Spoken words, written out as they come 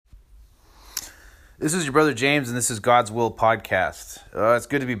This is your brother James, and this is God's Will Podcast. It's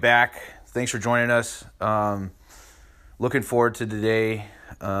good to be back. Thanks for joining us. Looking forward to today.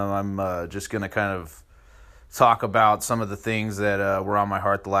 I'm just going to kind of talk about some of the things that were on my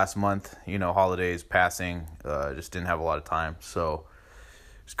heart the last month. You know, holidays passing. Just didn't have a lot of time. So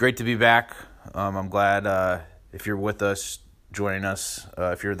it's great to be back. I'm glad if you're with us, joining us.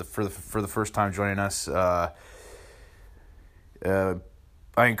 If you're for the first time joining us, I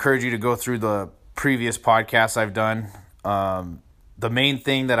encourage you to go through the previous podcasts I've done. The main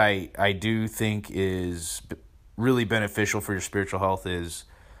thing that I do think is really beneficial for your spiritual health is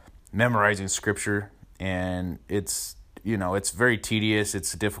memorizing scripture. And it's very tedious.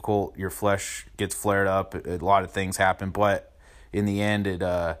 It's difficult. Your flesh gets flared up. A lot of things happen, but in the end,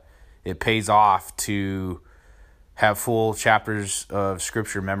 it pays off to have full chapters of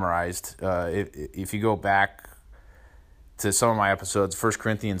scripture memorized. If you go back to some of my episodes, 1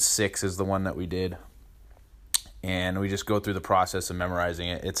 Corinthians 6 is the one that we did. And we just go through the process of memorizing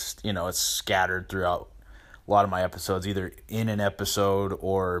it. It's scattered throughout a lot of my episodes, either in an episode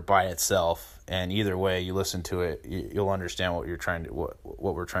or by itself. And either way, you listen to it, you'll understand what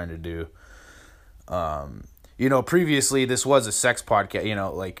we're trying to do. Previously this was a sex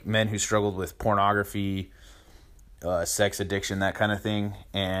podcast, like men who struggled with pornography, sex addiction, that kind of thing.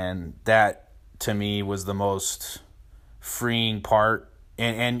 And that to me was the most freeing part.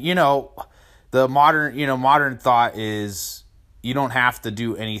 And the modern thought is you don't have to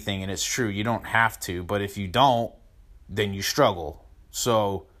do anything, and it's true, you don't have to, but if you don't, then you struggle.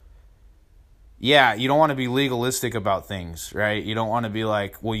 So yeah, you don't want to be legalistic about things, right? You don't want to be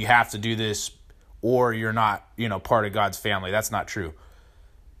like, well, you have to do this or you're not, part of God's family. That's not true.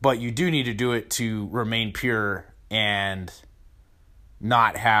 But you do need to do it to remain pure and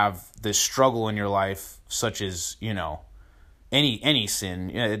not have this struggle in your life, such as, any sin,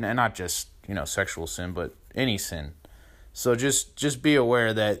 and not just, sexual sin, but any sin. So just be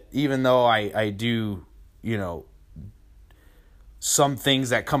aware that even though I do, some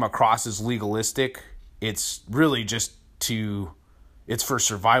things that come across as legalistic, it's really just it's for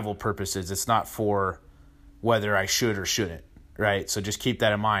survival purposes. It's not for whether I should or shouldn't, right? So just keep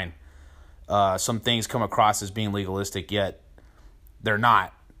that in mind. Some things come across as being legalistic, yet they're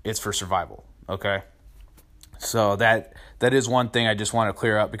not. It's for survival, okay? So that is one thing I just want to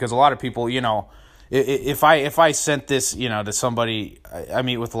clear up, because a lot of people, if I sent this, to somebody, I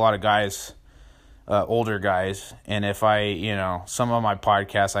meet with a lot of guys, older guys, and if some of my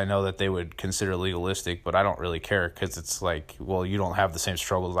podcasts, I know that they would consider legalistic, but I don't really care, because it's like, well, you don't have the same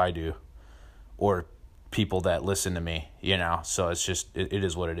struggles I do, or people that listen to me, so it's just, it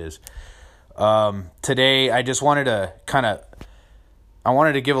is what it is. Today, I just wanted to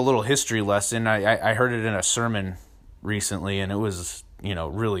give a little history lesson. I heard it in a sermon recently, and it was,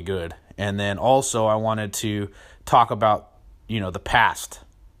 really good. And then also I wanted to talk about, the past.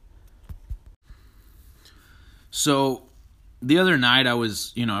 So the other night I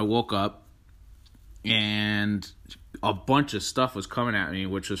was, I woke up and a bunch of stuff was coming at me,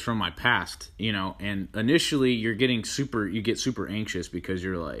 which was from my past, and initially you get super anxious, because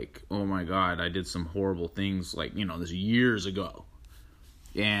you're like, oh my God, I did some horrible things, like, this years ago.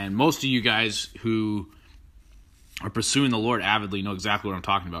 And most of you guys who are pursuing the Lord avidly know exactly what I'm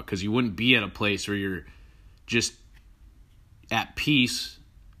talking about, because you wouldn't be at a place where you're just at peace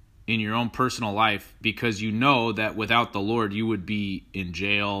in your own personal life, because you know that without the Lord you would be in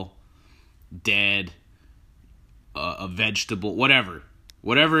jail, dead, a vegetable,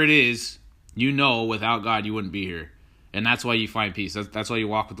 whatever it is, without God you wouldn't be here. And that's why you find peace. That's why you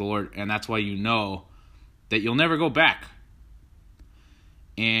walk with the Lord, and that's why you know that you'll never go back.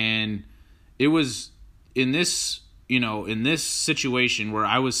 And it was in this situation where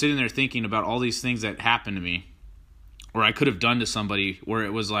I was sitting there thinking about all these things that happened to me, or I could have done to somebody, where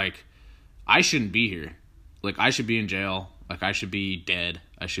it was like, I shouldn't be here. Like, I should be in jail. Like, I should be dead.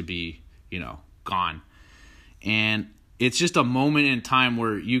 I should be, gone. And it's just a moment in time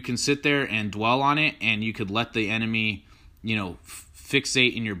where you can sit there and dwell on it, and you could let the enemy,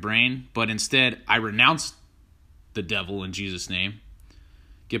 fixate in your brain. But instead, I renounce the devil in Jesus' name.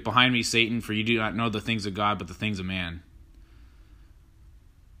 Get behind me, Satan, for you do not know the things of God, but the things of man.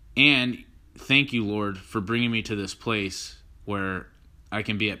 And thank you, Lord, for bringing me to this place where I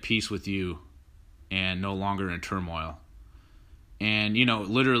can be at peace with you and no longer in turmoil. And,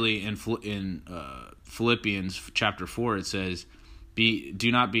 literally in Philippians chapter 4, it says,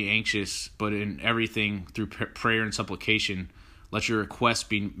 do not be anxious, but in everything through prayer and supplication, let your requests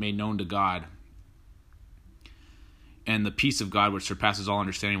be made known to God. And the peace of God, which surpasses all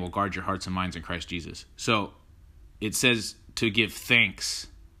understanding, will guard your hearts and minds in Christ Jesus. So it says to give thanks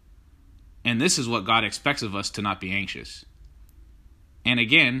And this is what God expects of us, to not be anxious. And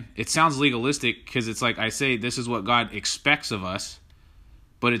again, it sounds legalistic because it's like I say, this is what God expects of us.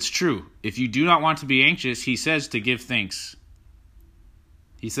 But it's true. If you do not want to be anxious, he says to give thanks.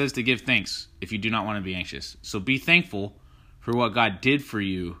 He says to give thanks if you do not want to be anxious. So be thankful for what God did for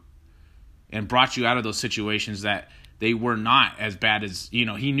you and brought you out of those situations that they were not as bad as,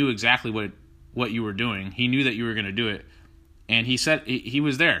 he knew exactly what you were doing. He knew that you were going to do it. And he said he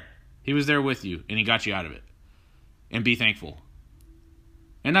was there. He was there with you, and he got you out of it. And be thankful.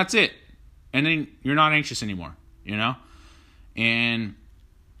 And that's it. And then you're not anxious anymore, And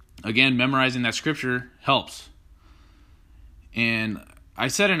again, memorizing that scripture helps. And I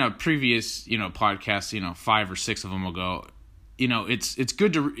said in a previous, podcast, 5 or 6 of them ago, it's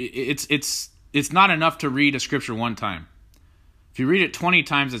good to it's not enough to read a scripture one time. If you read it 20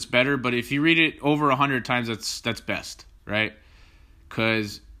 times, it's better. But if you read it over 100 times, that's best, right?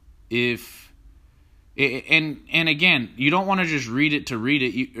 Because and again, you don't want to just read it to read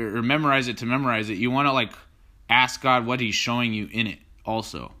it or memorize it to memorize it. You want to ask God what he's showing you in it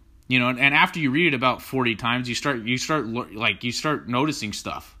also. And after you read it about 40 times, you start noticing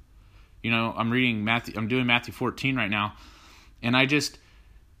stuff. I'm doing Matthew 14 right now. And I just,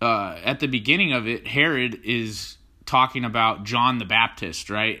 at the beginning of it, Herod is talking about John the Baptist,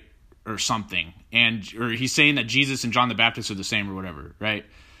 right? Or something. Or he's saying that Jesus and John the Baptist are the same or whatever, right?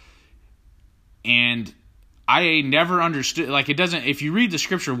 And I never understood, it doesn't, if you read the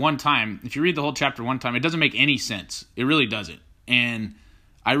scripture one time, if you read the whole chapter one time, it doesn't make any sense. It really doesn't. And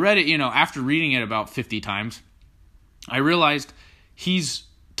I read it, after reading it about 50 times, I realized he's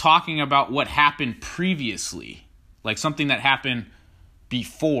talking about what happened previously, something that happened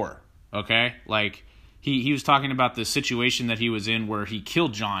before, okay? He was talking about the situation that he was in where he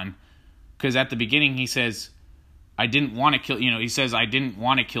killed John, because at the beginning he says, I didn't want to kill, he says, I didn't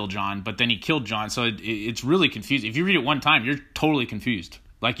want to kill John, but then he killed John. So it's really confusing. If you read it one time, you're totally confused.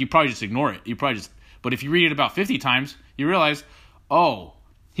 You probably just ignore it. But if you read it about 50 times, you realize, oh,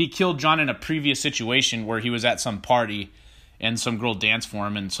 he killed John in a previous situation where he was at some party and some girl danced for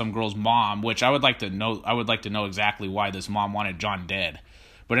him, and some girl's mom, which I would like to know exactly why this mom wanted John dead.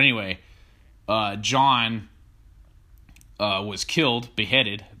 But anyway, John was killed,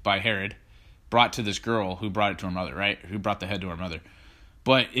 beheaded by Herod, brought to this girl who brought it to her mother, right? Who brought the head to her mother.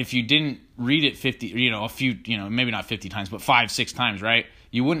 But if you didn't read it 50, a few, maybe not 50 times, but 5, 6 times, right?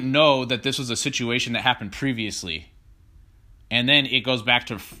 You wouldn't know that this was a situation that happened previously. And then it goes back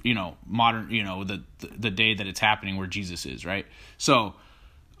to, modern, the day that it's happening where Jesus is, right? So,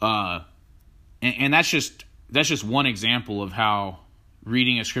 and that's just one example of how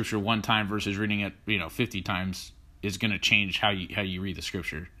reading a scripture one time versus reading it, 50 times is going to change how you read the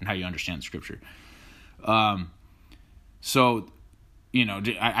scripture and how you understand the scripture. So,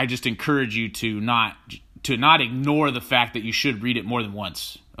 I just encourage you to not ignore the fact that you should read it more than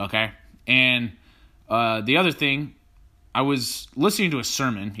once, okay? And the other thing, I was listening to a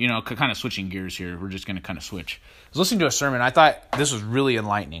sermon, kind of switching gears here. We're just going to kind of switch. I was listening to a sermon. I thought this was really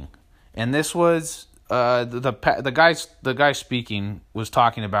enlightening. And this was the guy speaking was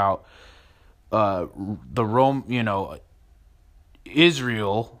talking about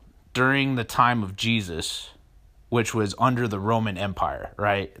Israel during the time of Jesus, which was under the Roman Empire,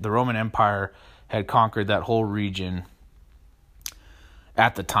 right? The Roman Empire had conquered that whole region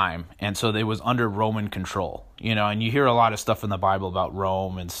at the time, and so it was under Roman control, and you hear a lot of stuff in the Bible about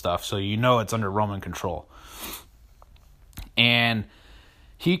Rome and stuff, so it's under Roman control. And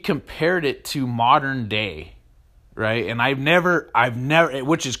he compared it to modern day, right? And I've never,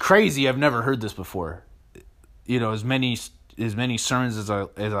 which is crazy, I've never heard this before. As many sermons as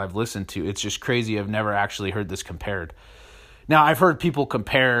I've listened to, it's just crazy. I've never actually heard this compared. Now, I've heard people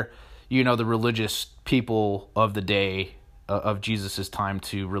compare, the religious people of the day of Jesus's time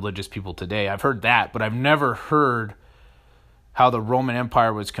to religious people today. I've heard that, but I've never heard how the Roman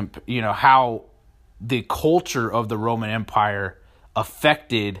Empire was, how the culture of the Roman Empire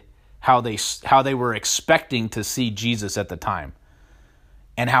affected how they were expecting to see Jesus at the time,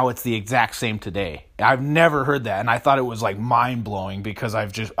 and how it's the exact same today. I've never heard that, and I thought it was mind blowing because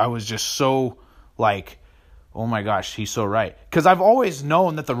I was just so oh my gosh, he's so right. Because I've always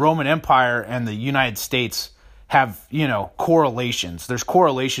known that the Roman Empire and the United States have, correlations. There's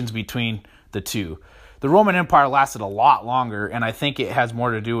correlations between the two. The Roman Empire lasted a lot longer, and I think it has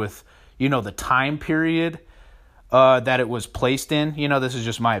more to do with, the time period that it was placed in. This is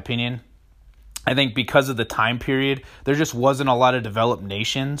just my opinion. I think because of the time period, there just wasn't a lot of developed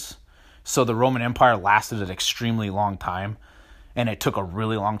nations. So the Roman Empire lasted an extremely long time, and it took a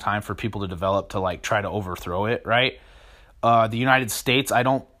really long time for people to develop to try to overthrow it, right? The United States, I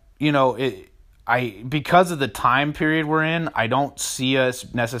don't because of the time period we're in, I don't see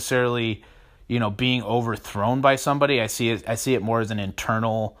us necessarily, being overthrown by somebody. I see it more as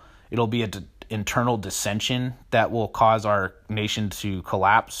it'll be an internal dissension that will cause our nation to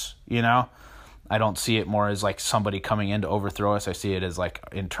collapse, I don't see it more as like somebody coming in to overthrow us. I see it as like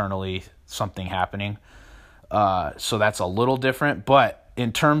internally something happening. So that's a little different, but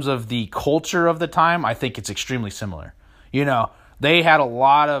in terms of the culture of the time, I think it's extremely similar. They had a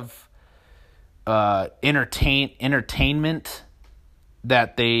lot of entertainment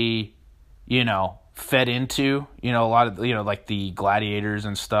that they, fed into, a lot of, like the gladiators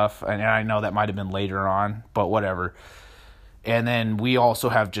and stuff. And I know that might have been later on, but whatever. And then we also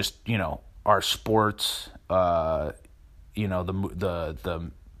have just, our sports, the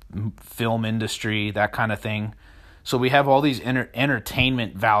film industry, that kind of thing. So we have all these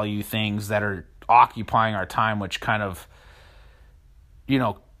entertainment value things that are occupying our time, which kind of,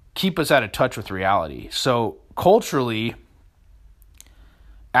 keep us out of touch with reality. So culturally,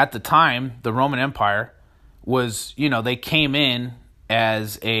 at the time, the Roman Empire was, they came in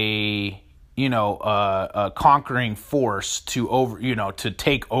as a conquering force to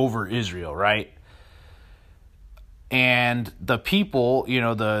take over Israel, right? And the people,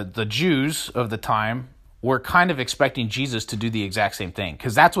 the Jews of the time were kind of expecting Jesus to do the exact same thing,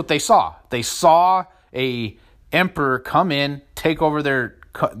 because that's what they saw. They saw a emperor come in, take over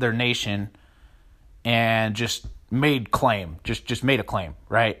their nation, and just made a claim,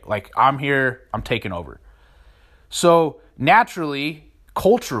 right? Like, I'm here, I'm taking over. So naturally,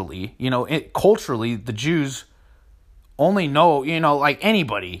 culturally, the Jews only know, like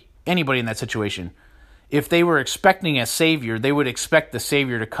anybody in that situation, if they were expecting a savior, they would expect the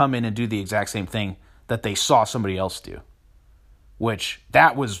savior to come in and do the exact same thing that they saw somebody else do, which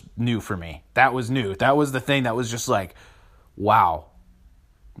that was new for me. That was new. That was the thing that was just like, wow,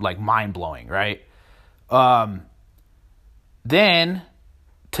 like mind-blowing, right? Then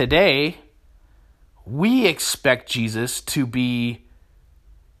today, we expect Jesus to be,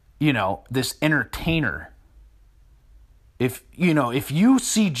 this entertainer. If you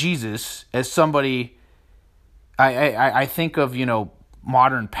see Jesus as somebody, I think of,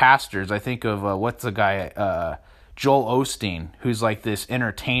 modern pastors. I think of, what's the guy, Joel Osteen, who's like this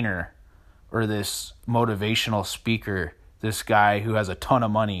entertainer or this motivational speaker, this guy who has a ton of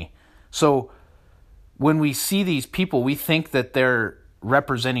money. So when we see these people, we think that they're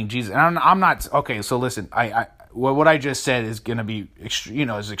representing Jesus. And I'm not, okay, so listen, what I just said is going to be,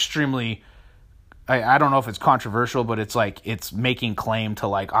 is extremely, I don't know if it's controversial, but it's like, it's making claim to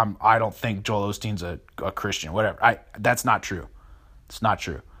like, I don't think Joel Osteen's a Christian, whatever. That's not true. It's not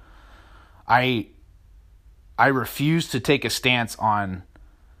true. I refuse to take a stance on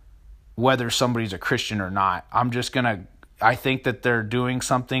whether somebody's a Christian or not. I think that they're doing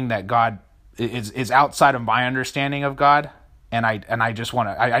something that God is outside of my understanding of God. And I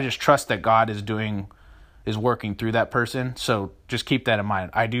just trust that God is working through that person. So just keep that in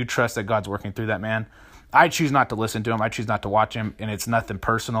mind. I do trust that God's working through that man. I choose not to listen to him. I choose not to watch him, and it's nothing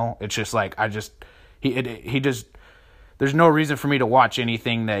personal. It's just like, there's no reason for me to watch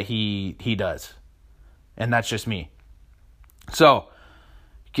anything that he does. And that's just me. So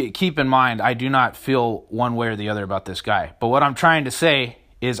keep in mind, I do not feel one way or the other about this guy. But what I'm trying to say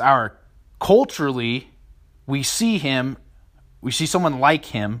is culturally, we see someone like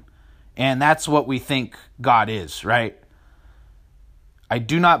him, and that's what we think God is, right? I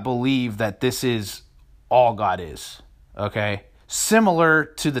do not believe that this is all God is, okay? Similar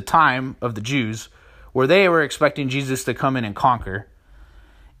to the time of the Jews, where they were expecting Jesus to come in and conquer.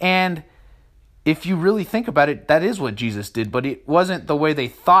 And if you really think about it, that is what Jesus did, but it wasn't the way they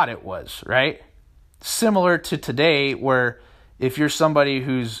thought it was, right? Similar to today, where if you're somebody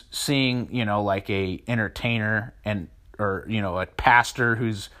who's seeing, like a entertainer or a pastor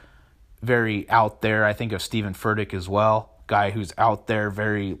who's very out there, I think of Stephen Furtick as well, guy who's out there,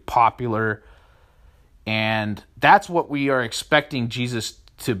 very popular. And that's what we are expecting Jesus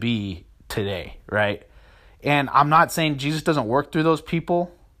to be today, right? And I'm not saying Jesus doesn't work through those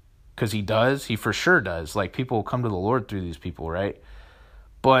people, because he does. He for sure does. Like, people come to the Lord through these people, right?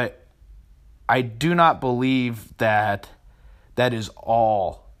 But I do not believe that is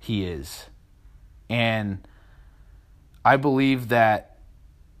all he is. And I believe that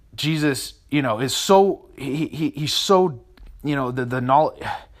Jesus, is so, he's so, the knowledge,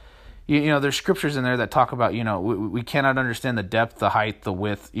 there's scriptures in there that talk about, we cannot understand the depth, the height, the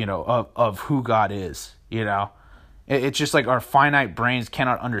width, of who God is, It's just like our finite brains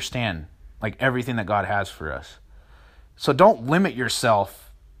cannot understand like everything that God has for us. So don't limit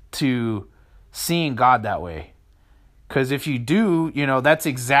yourself to seeing God that way. Because if you do, that's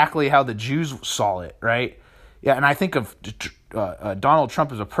exactly how the Jews saw it, right? Yeah, and I think of Donald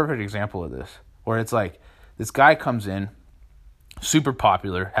Trump as a perfect example of this, where it's like this guy comes in, super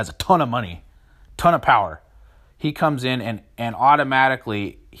popular, has a ton of money, ton of power. He comes in and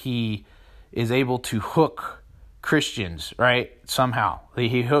automatically he is able to hook Christians, right? Somehow.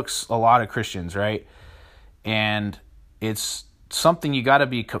 He hooks a lot of Christians, right? And it's something you got to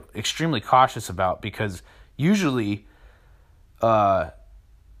be extremely cautious about, because usually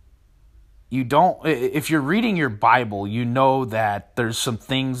you don't, if you're reading your Bible, you know that there's some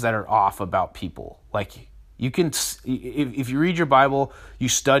things that are off about people. Like, you can, if you read your Bible, you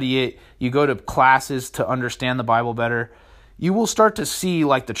study it, you go to classes to understand the Bible better, you will start to see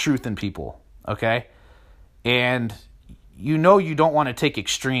like the truth in people, okay? And you don't want to take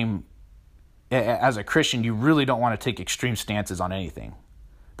extreme, as a Christian, you really don't want to take extreme stances on anything.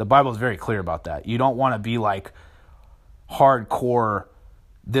 The Bible is very clear about that. You don't want to be like hardcore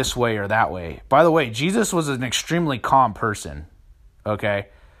this way or that way. By the way, Jesus was an extremely calm person, okay?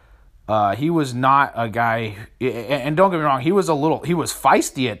 He was not a guy, and don't get me wrong, he was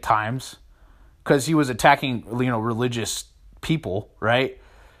feisty at times because he was attacking, religious people, right?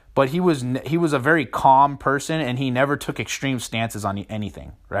 But he was a very calm person, and he never took extreme stances on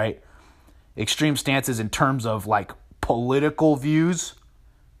anything, right? Extreme stances in terms of like political views,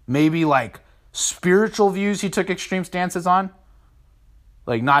 maybe like spiritual views he took extreme stances on,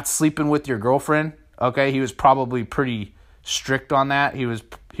 like not sleeping with your girlfriend, okay? He was probably pretty strict on that. He was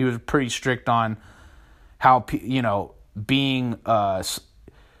pretty strict on how, being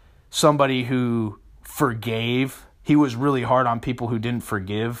somebody who forgave. He was really hard on people who didn't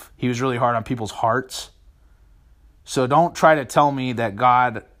forgive. He was really hard on people's hearts. So don't try to tell me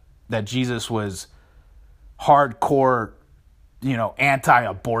that Jesus was hardcore,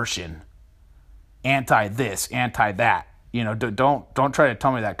 anti-abortion, anti-this, anti-that. Don't try to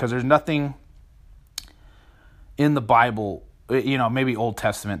tell me that, because there's nothing in the Bible. Maybe Old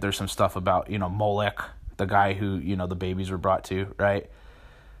Testament, there's some stuff about, Molech, the guy who, the babies were brought to, right?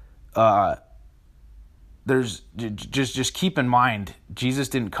 There's just keep in mind, Jesus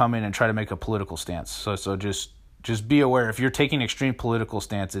didn't come in and try to make a political stance. So just be aware, if you're taking extreme political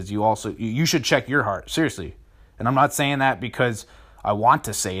stances, you should check your heart, seriously. And I'm not saying that because I want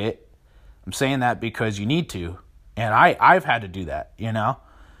to say it. I'm saying that because you need to. And I've had to do that,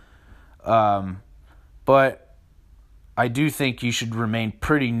 but I do think you should remain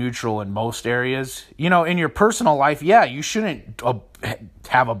pretty neutral in most areas. In your personal life, yeah, you shouldn't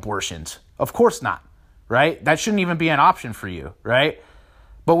have abortions. Of course not, right? That shouldn't even be an option for you, right?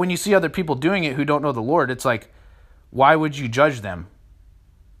 But when you see other people doing it who don't know the Lord, it's like, why would you judge them?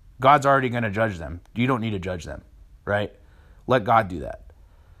 God's already going to judge them. You don't need to judge them, right? Let God do that.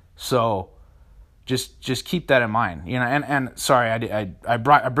 So just keep that in mind, and sorry, I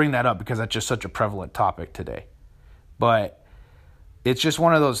bring that up because that's just such a prevalent topic today. But it's just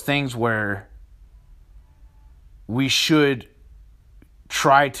one of those things where we should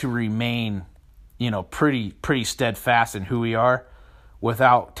try to remain, pretty steadfast in who we are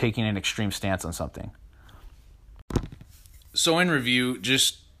without taking an extreme stance on something. So in review,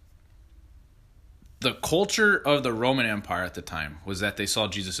 just the culture of the Roman Empire at the time was that they saw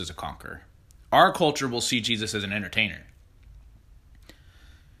Jesus as a conqueror. Our culture will see Jesus as an entertainer.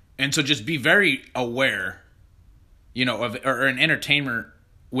 And so just be very aware, or an entertainer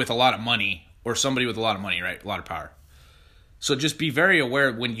with a lot of money, or somebody with a lot of money, right? A lot of power. So just be very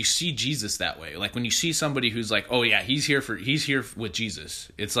aware when you see Jesus that way. Like when you see somebody who's like, oh yeah, he's here with Jesus.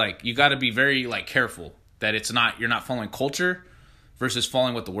 It's like, you got to be very careful that you're not following culture versus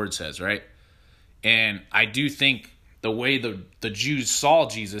following what the word says, right? And I do think the way the Jews saw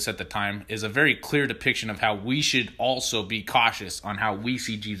Jesus at the time is a very clear depiction of how we should also be cautious on how we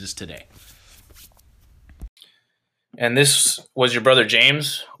see Jesus today. And this was your brother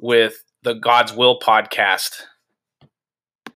James with the God's Will podcast.